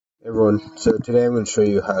Hey everyone, so today I'm going to show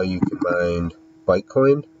you how you can mine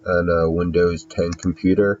Bytecoin on a Windows 10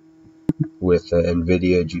 computer with an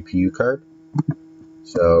Nvidia GPU card.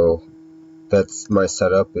 So that's my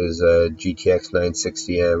setup is a GTX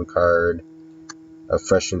 960M card, a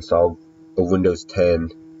fresh install of Windows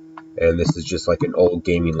 10, and this is just like an old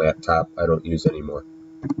gaming laptop I don't use anymore.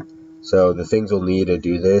 So the things we'll need to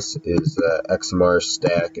do this is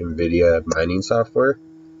xbarstack Nvidia mining software.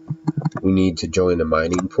 We need to join a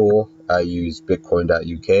mining pool. I use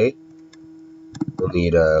bitcoin.uk. We'll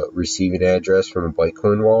need a receiving address from a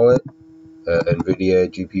Bytecoin wallet, Nvidia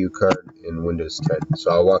GPU card, and Windows 10.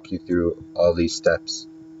 So I'll walk you through all these steps.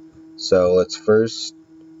 So let's first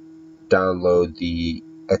download the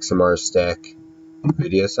xbarstack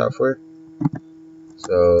Nvidia software.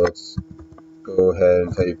 So let's go ahead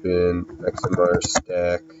and type in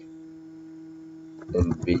xbarstack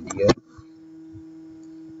Nvidia.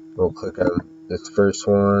 We'll click on this first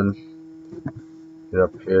one. And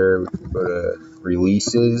up here, we can go to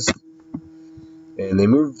releases. And they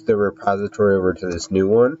moved the repository over to this new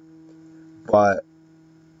one. But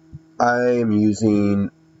I am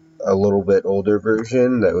using a little bit older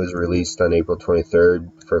version that was released on April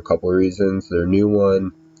 23rd for a couple of reasons. Their new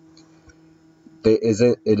one, it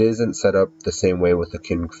isn't set up the same way with the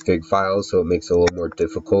config files, so it makes it a little more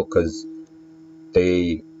difficult because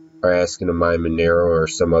they are asking to mine Monero or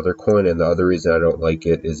some other coin, and the other reason I don't like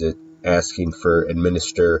it is it asking for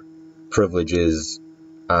administer privileges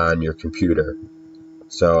on your computer.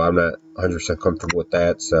 So I'm not 100% comfortable with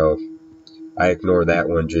that, so I ignore that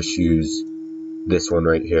one, just use this one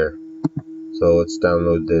right here. So let's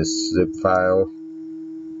download this zip file.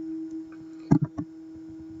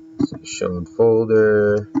 So show in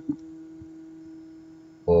folder.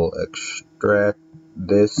 We'll extract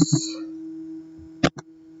this.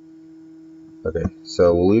 Okay,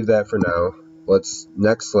 so we'll leave that for now. Let's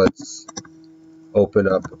open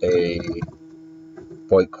up a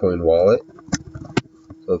Bytecoin wallet.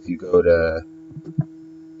 So if you go to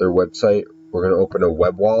their website, we're going to open a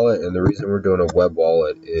web wallet, and the reason we're doing a web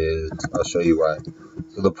wallet is, I'll show you why.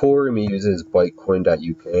 So the pool we're going to use is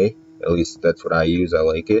bytecoin.uk, at least that's what I use, I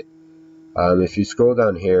like it. If you scroll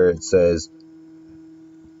down here, it says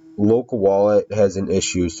local wallet has an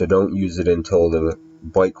issue, so don't use it until the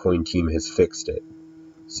Bytecoin team has fixed it.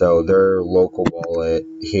 So their local wallet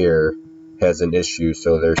here has an issue,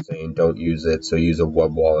 so they're saying don't use it, so use a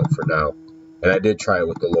web wallet for now. And I did try it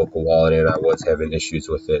with the local wallet, and I was having issues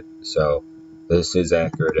with it, so this is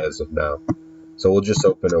accurate as of now. So we'll just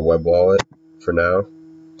open a web wallet for now.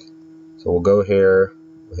 So we'll go here,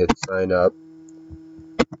 hit sign up,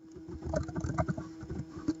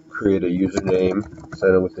 create a username,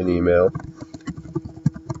 sign up with an email.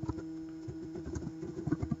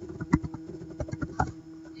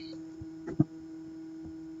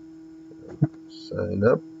 Sign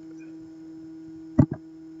up.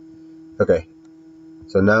 Okay,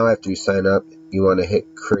 so now after you sign up, you want to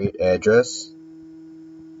hit create address.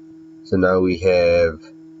 So now we have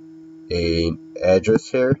an address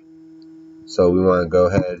here. So we want to go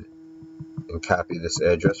ahead and copy this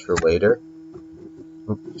address for later.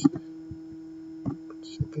 Oops. 1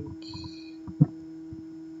 second.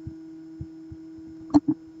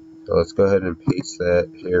 So let's go ahead and paste that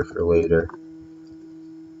here for later.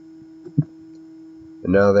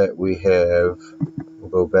 And now that we have, we'll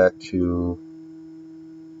go back to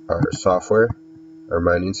our software, our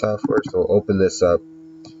mining software. So we'll open this up.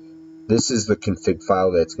 This is the config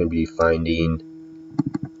file that's going to be finding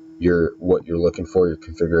what you're looking for, your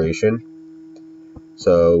configuration.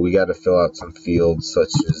 So we got to fill out some fields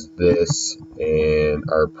such as this and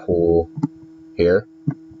our pool here.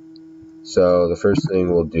 So the first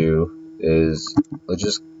thing we'll do is let's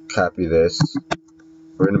just copy this.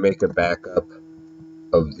 We're going to make a backup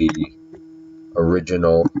of the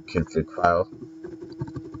original config file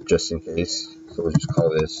just in case. So we'll just call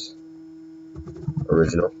this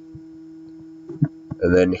original.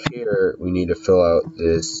 And then here we need to fill out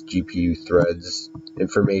this GPU threads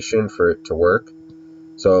information for it to work.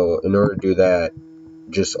 So in order to do that,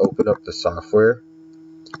 just open up the software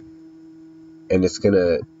and it's going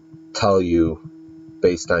to tell you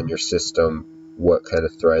based on your system what kind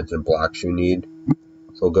of threads and blocks you need.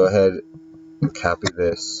 So we'll go ahead and copy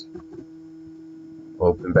this,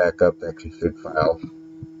 open back up that config file,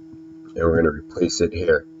 and we're going to replace it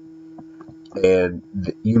here. And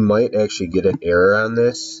you might actually get an error on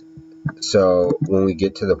this, so when we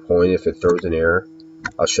get to the point, if it throws an error,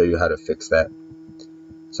 I'll show you how to fix that.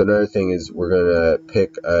 So another thing is we're going to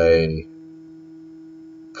pick a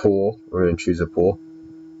pool. We're going to choose a pool.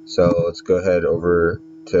 So let's go ahead over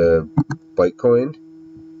to Bytecoin,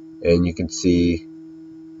 and you can see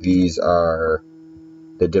these are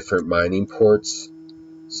the different mining ports.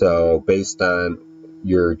 So based on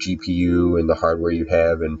your GPU and the hardware you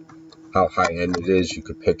have and how high end it is, you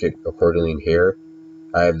could pick it accordingly in here.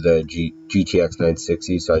 I have the GTX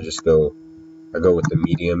 960, so I go with the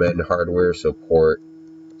medium end hardware, so port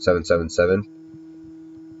 777.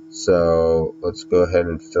 So let's go ahead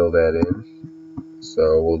and fill that in.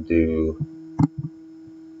 So we'll do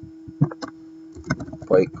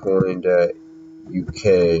Bytecoin.uk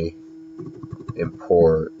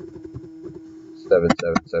import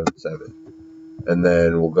 7777. And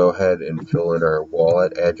then we'll go ahead and fill in our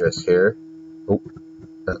wallet address here. Oh,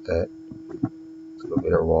 not that. Let's go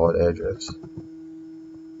get our wallet address.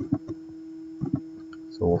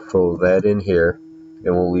 So we'll fill that in here,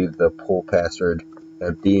 and we'll leave the pool password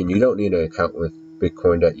empty. And you don't need an account with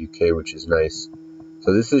Bitcoin.uk, which is nice.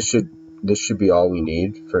 So this should be all we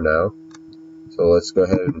need for now. So let's go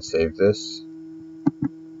ahead and save this.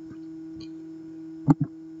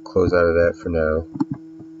 Close out of that for now.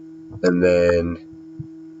 And then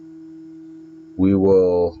we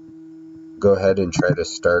will go ahead and try to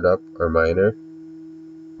start up our miner.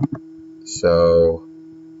 So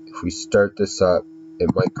if we start this up,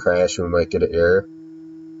 it might crash and we might get an error.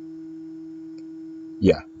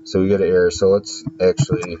 Yeah, so we get an error. So let's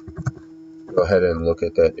actually go ahead and look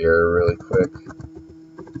at that error really quick.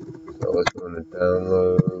 So let's go into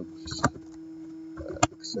downloads,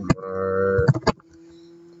 XMR.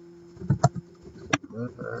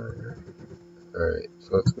 Alright,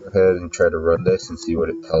 so let's go ahead and try to run this and see what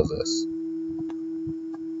it tells us.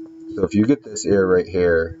 So if you get this error right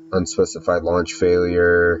here, unspecified launch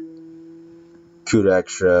failure, CUDA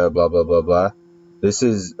extra, blah blah blah blah, this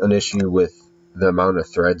is an issue with the amount of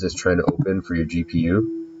threads it's trying to open for your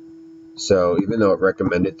GPU. So even though it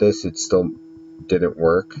recommended this, it still didn't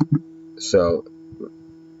work. So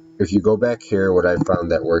if you go back here, what I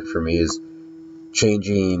found that worked for me is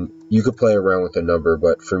changing, you could play around with the number,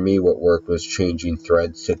 but for me what worked was changing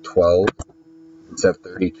threads to 12 instead of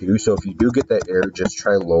 32. So if you do get that error, just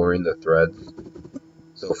try lowering the threads.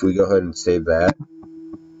 So if we go ahead and save that,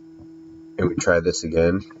 and we try this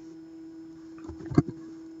again,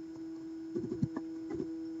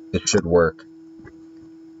 it should work.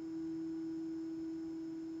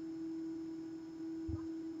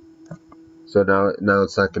 So now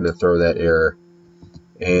it's not going to throw that error.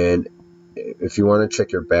 And if you want to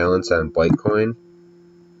check your balance on Bytecoin,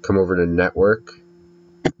 come over to network,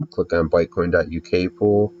 click on Bytecoin.uk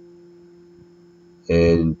pool,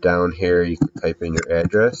 and down here you can type in your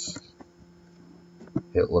address,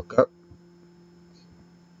 hit look up,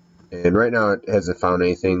 and right now it hasn't found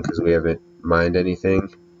anything because we haven't mined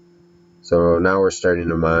anything. So now we're starting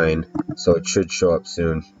to mine, so it should show up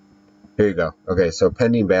soon. Here you go. Okay, so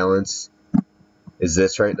pending balance is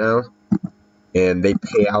this right now, and they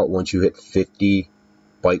pay out once you hit 50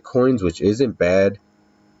 Bytecoins, which isn't bad.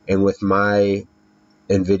 And with my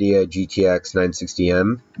Nvidia GTX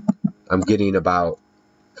 960M, I'm getting about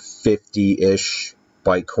 50-ish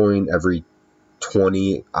Bytecoin every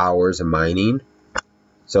 20 hours of mining.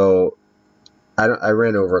 So I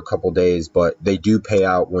ran over a couple days, but they do pay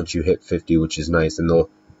out once you hit 50, which is nice. And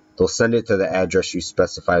they'll send it to the address you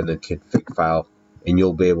specified in the config file, and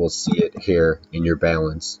you'll be able to see it here in your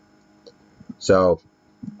balance. So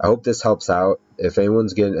I hope this helps out. If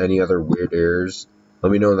anyone's getting any other weird errors,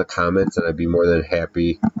 let me know in the comments, and I'd be more than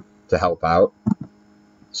happy to help out.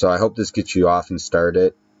 So I hope this gets you off and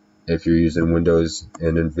started if you're using Windows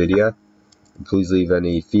and Nvidia. Please leave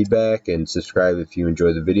any feedback and subscribe if you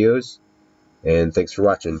enjoy the videos. And thanks for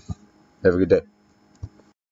watching. Have a good day.